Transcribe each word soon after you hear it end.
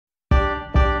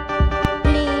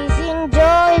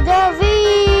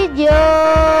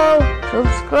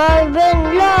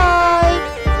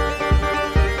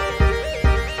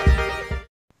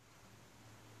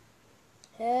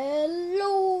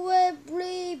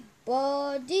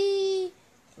everybody!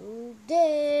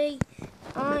 Today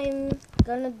I'm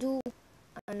gonna do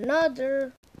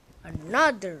another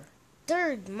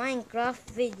third Minecraft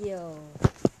video.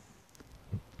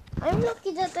 I'm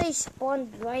lucky that I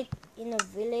spawned right in a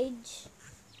village,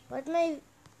 but my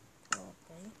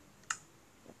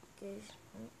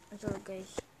sorry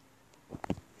guys.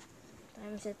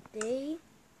 Time's a day.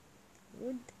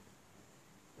 Good.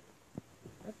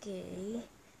 Okay.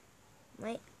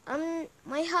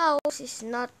 My house is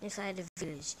not inside the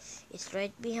village. It's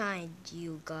right behind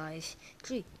you guys.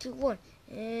 3, 2, 1,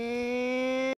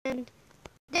 and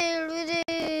there it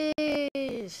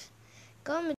is.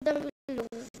 Comment down below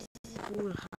if this is a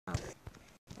cool house.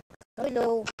 Comment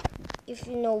below if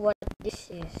you know what this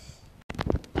is.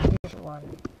 This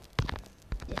one.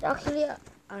 It's actually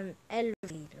an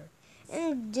elevator.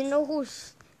 And you know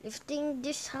who's lifting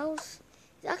this house?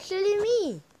 It's actually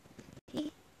me.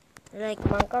 Like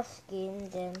Minecraft skin,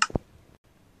 then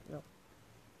look.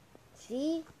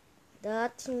 See?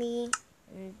 That's me,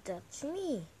 and that's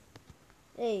me.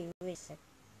 Hey, wait a sec.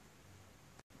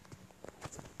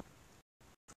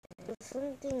 There's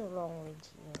something wrong with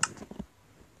you.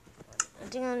 I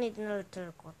think I need another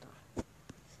terracotta.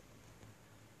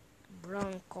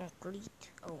 Brown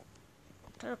concrete. Oh,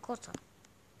 terracotta.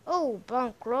 Oh,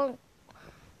 brown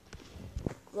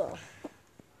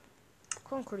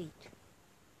concrete.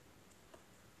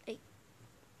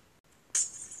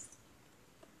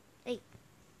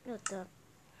 Not that.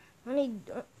 I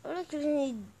actually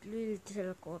need little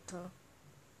terracotta.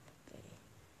 Okay.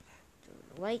 The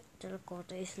white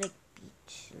terracotta is like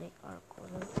peach, like our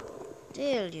color.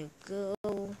 There you go.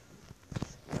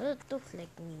 That looks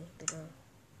like me, but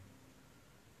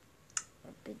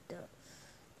it does.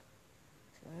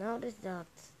 So now that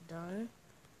that's done,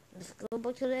 let's go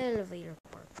back to the elevator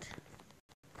part.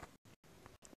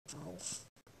 Oh.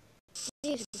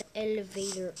 This is the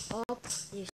elevator up.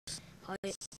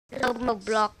 This magma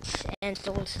blocks and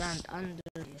soul sand under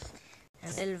this,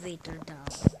 and elevator down.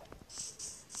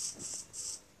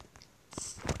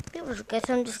 Okay, guys,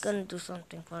 I'm just gonna do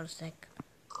something for a sec.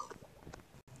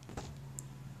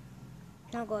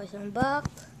 Now guys, I'm back.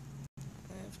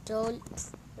 So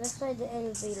let's try the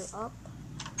elevator up.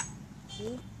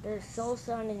 See, there's soul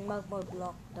sand and magma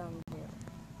block down there.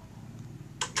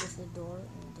 There's the door,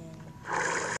 and then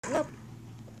nope.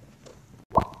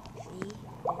 See,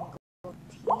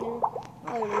 then go here.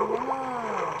 Oh,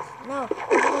 nice. Now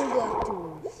I'm going back to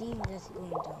see that's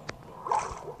going down.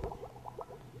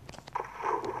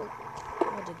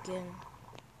 Not again.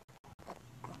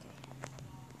 Okay.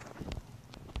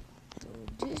 So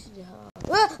this is the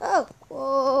house. Oh!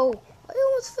 Whoa! I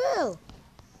almost fell.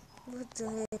 What the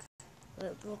heck?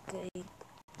 Okay.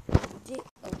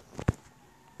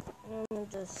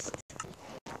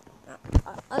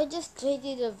 I just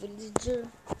traded a villager.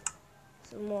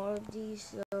 Some more of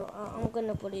these. So I'm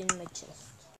gonna put it in my chest.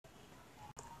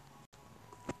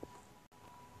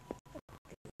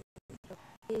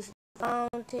 This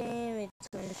fountain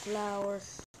with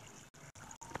flowers.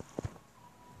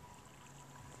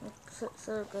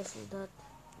 Sorry guys,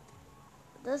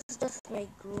 that's just my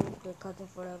group. They're cutting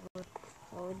forever.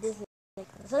 So this is like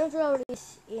sunflower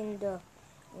is in the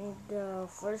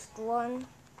first one.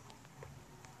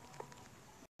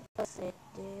 That's it.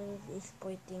 There is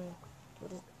pointing to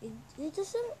the. It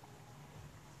doesn't.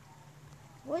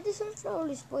 Why the sunflower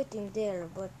is pointing there,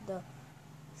 but the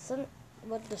sun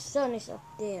is up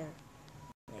there.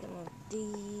 Like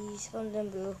these. Comment down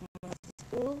below my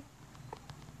school,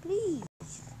 please.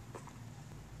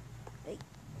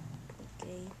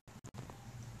 Okay.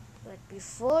 But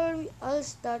before I'll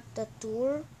start the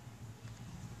tour,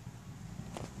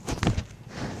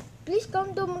 please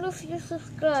comment down below if you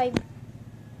subscribe.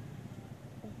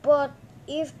 But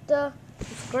if the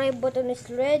subscribe button is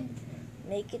red,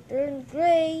 make it turn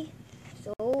gray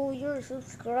so you're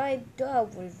subscribed to our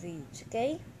videos,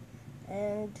 okay?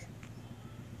 And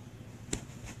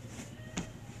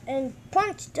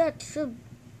punch that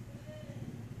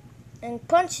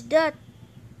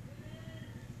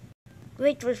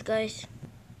wait first guys.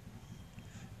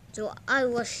 So I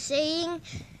was saying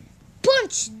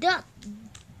punch that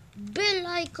bell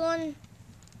icon,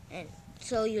 and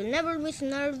so you'll never miss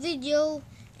another video,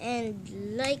 and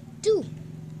like too.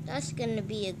 That's gonna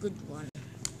be a good one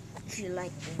if you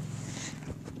like it.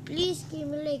 Please give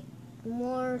me like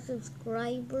more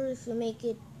subscribers to make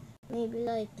it maybe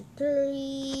like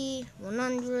 30,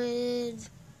 100.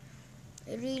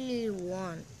 I really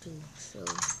want to. So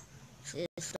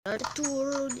start a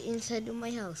tour inside of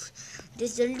my house.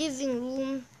 This is the living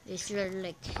room. This is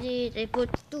like seat. I put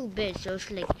 2 beds, so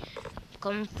it's like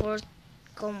comfy,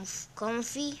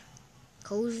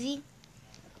 cozy.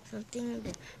 something.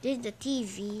 This is the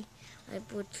TV. I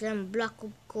put some block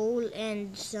of coal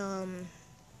and some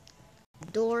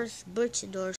doors, birch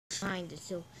doors behind it,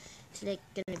 so it's like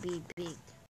gonna be big.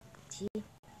 See,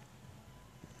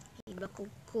 a block of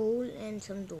coal and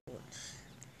some doors.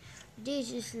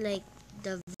 This is like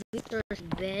the visitor's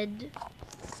bed.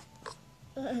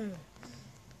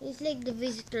 It's like the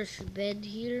visitor's bed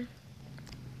here.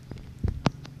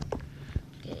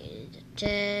 Okay, the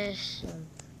chest,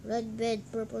 red bed,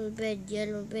 purple bed,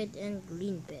 yellow bed, and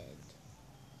green bed.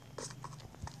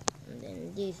 And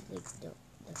then this like the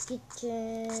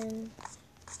kitchen.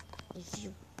 If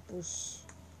you push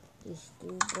these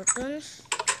two buttons,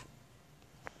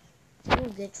 you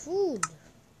get food.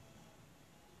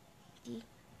 See?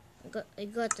 I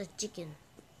got a chicken.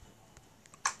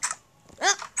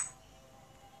 Ah!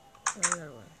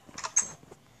 Another one.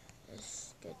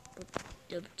 Let's put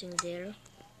everything there.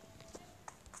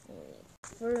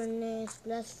 Furnace,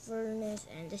 blast furnace,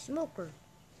 and the smoker.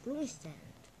 Broom stand.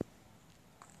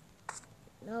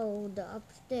 Now the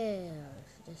upstairs.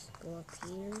 Let's go up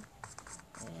here.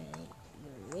 And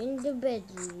you're in the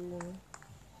bedroom.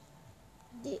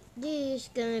 This is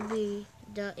gonna be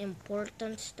the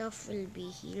important stuff will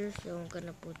be here, so I'm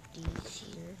gonna put these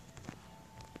here.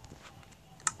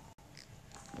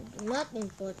 Not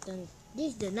important.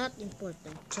 This is the not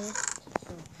important chest,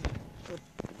 so put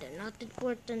the not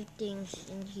important things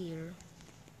in here.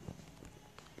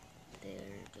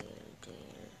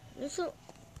 There. So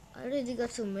I already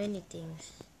got so many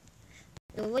things.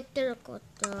 The white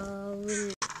terracotta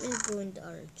will go in the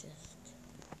other chest.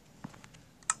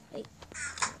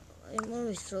 I'm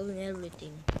always throwing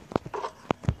everything.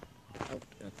 Oh,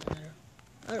 not there.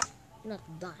 Oh, not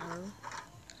there.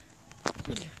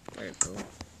 There we go.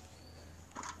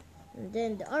 And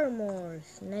then the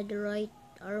armors, netherite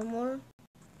armor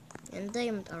and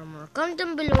diamond armor. Comment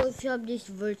down below if you have this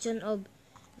version of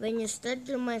when you start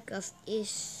your Minecraft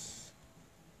is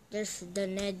there's the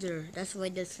nether. That's why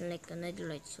there's like a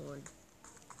netherite sword.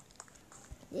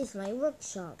 This is my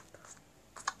workshop.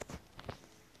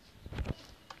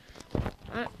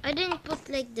 I didn't put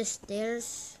like the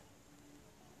stairs.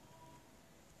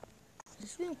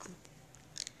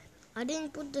 I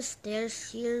didn't put the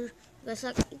stairs here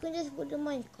because you can just put the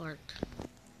minecart.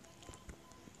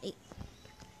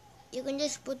 You can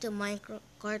just put the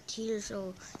minecart here,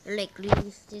 so you're like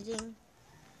really sitting.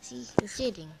 See, you're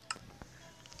sitting.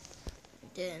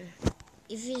 Then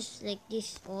if it's like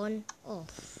this on,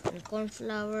 off, and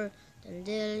cornflower,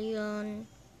 dandelion.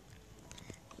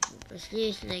 Because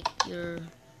this like you're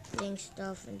playing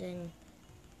stuff, and then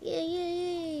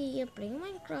yay, you're playing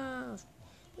Minecraft.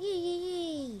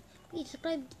 Yay. Please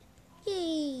subscribe.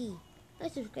 Yay. I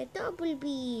subscribe to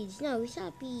Applebee's. Now he's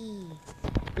happy.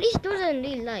 Please do that in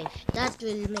real life. That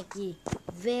will make me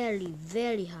very,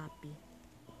 very happy.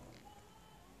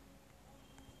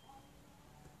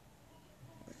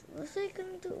 What's I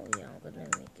gonna do? Yeah, I'm gonna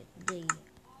make it day.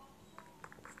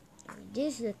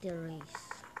 This is the terrace.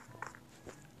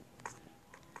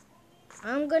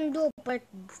 I'm gonna do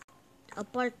a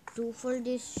part 2 for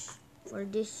this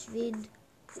vid.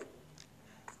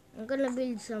 I'm gonna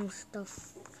build some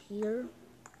stuff here.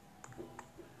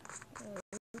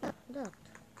 That.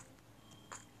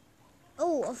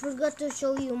 Oh, I forgot to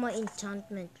show you my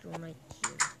enchantment room right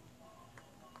here.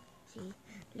 See,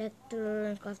 lecture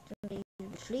and crafting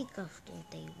table, 3 crafting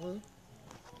table,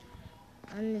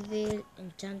 anvil,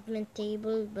 enchantment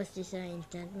table. But this is an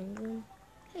enchantment room.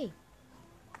 Hey.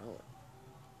 Oh.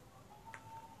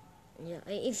 Yeah,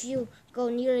 if you go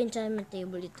near enchantment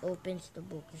table, it opens the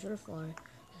book. If you're far,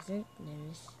 doesn't, then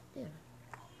it's there.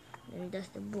 Then that's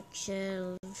the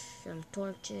bookshelves, some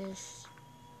torches.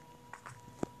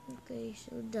 Okay,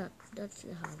 so that's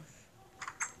the house.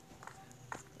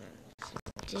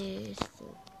 This.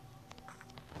 So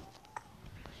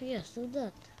yeah, so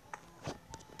that.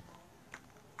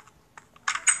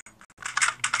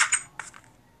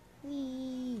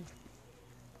 Whee!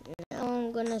 Now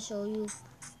I'm gonna show you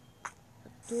a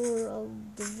tour of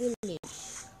the village.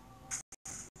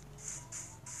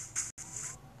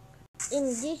 In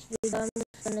this video, I'm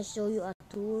just gonna show you a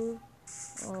tour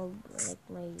of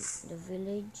like the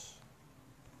village.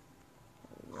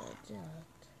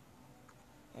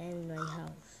 And my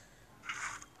house.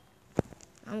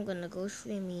 I'm gonna go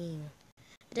swimming.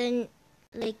 Then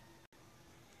like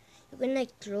you can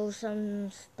like throw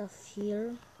some stuff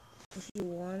here if you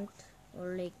want,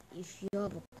 or like if you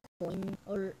have a coin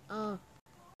or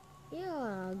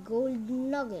yeah, gold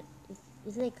nugget.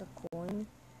 It's like a coin.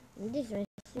 And this one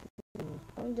is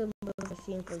on the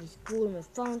swimming pool is cool, my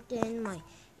fountain, my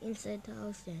inside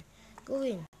house, and go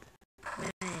in.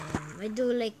 I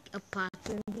do like a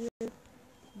pattern here.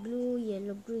 Blue,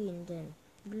 yellow, green, then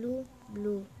blue,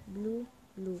 blue, blue,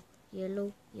 blue,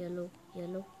 yellow, yellow,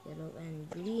 yellow, yellow, and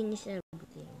green is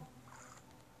everything.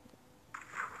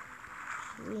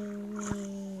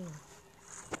 Swimming.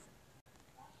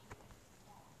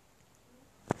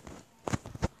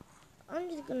 I'm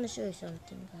just gonna show you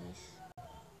something, guys.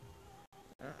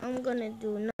 I'm gonna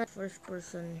do not first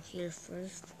person here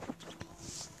first.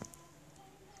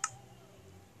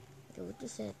 Go to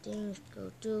settings, go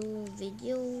to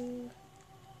video.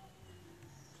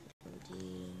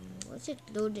 Loading. What's it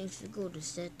loading if you go to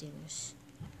settings?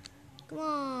 Come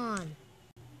on.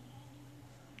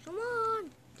 Come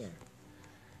on. There.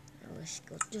 Now let's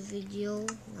go to video.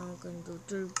 Now I'm gonna do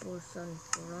third person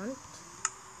front.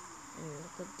 And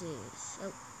look at this.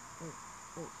 Oh.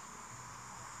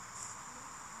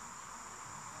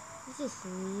 This is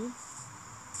me.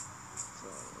 So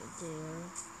there.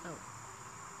 Oh.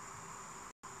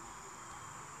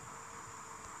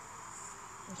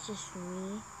 This is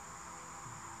me.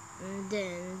 And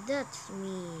then that's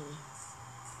me.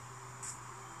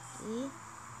 See?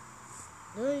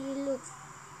 Don't you look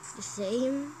the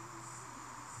same?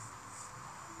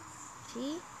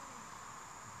 See?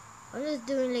 I'm just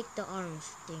doing like the arms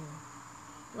thing.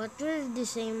 But we're the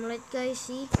same, right guys?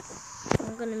 See?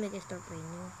 I'm gonna make it start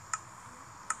raining.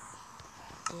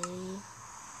 Day.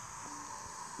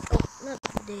 Oh, not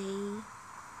day.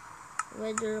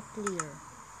 Weather clear.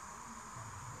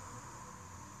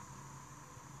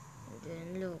 And then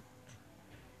look.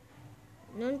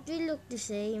 Don't we look the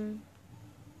same?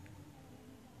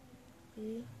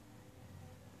 Okay.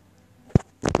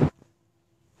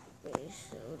 Okay,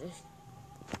 so just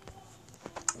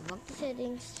go back to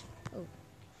settings. Oh.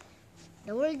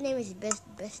 The world name is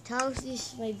best house.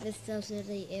 This is my best house that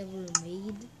I ever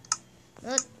made.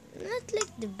 Not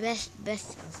like the best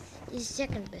house. This is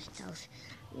second best house.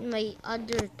 My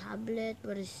other tablet,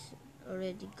 but it's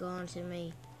already gone. So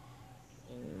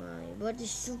but it's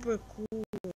super cool.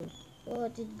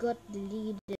 But it got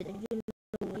deleted. I didn't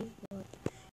know why it got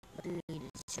deleted.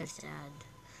 It's so sad.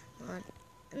 But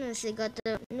unless I got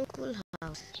a new cool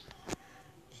house.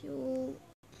 So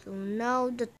now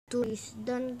the tour is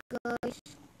done, guys.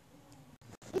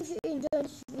 If you enjoyed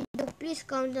this video, please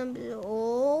comment down below.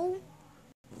 Oh,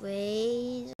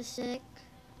 wait a sec.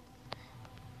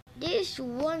 There's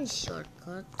one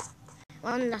shortcut.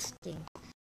 One last thing.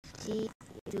 See,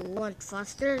 if you want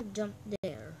faster, jump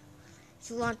there.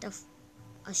 If you want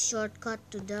a shortcut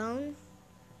to down,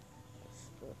 let's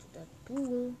go to that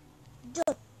pool.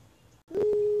 Jump.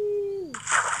 Woo! And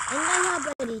I have a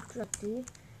Elytra too.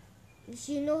 If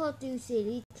you know how to use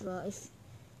Elytra,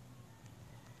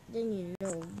 then you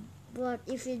know. But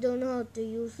if you don't know how to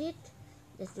use it,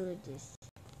 just do like this.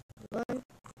 One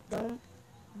jump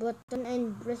button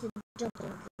and press the jump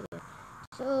button.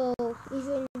 So if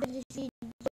you enjoyed this video,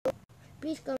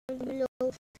 please comment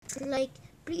below, like,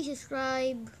 please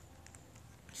subscribe.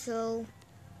 So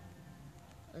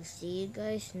I'll see you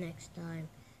guys next time.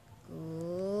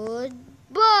 Goodbye.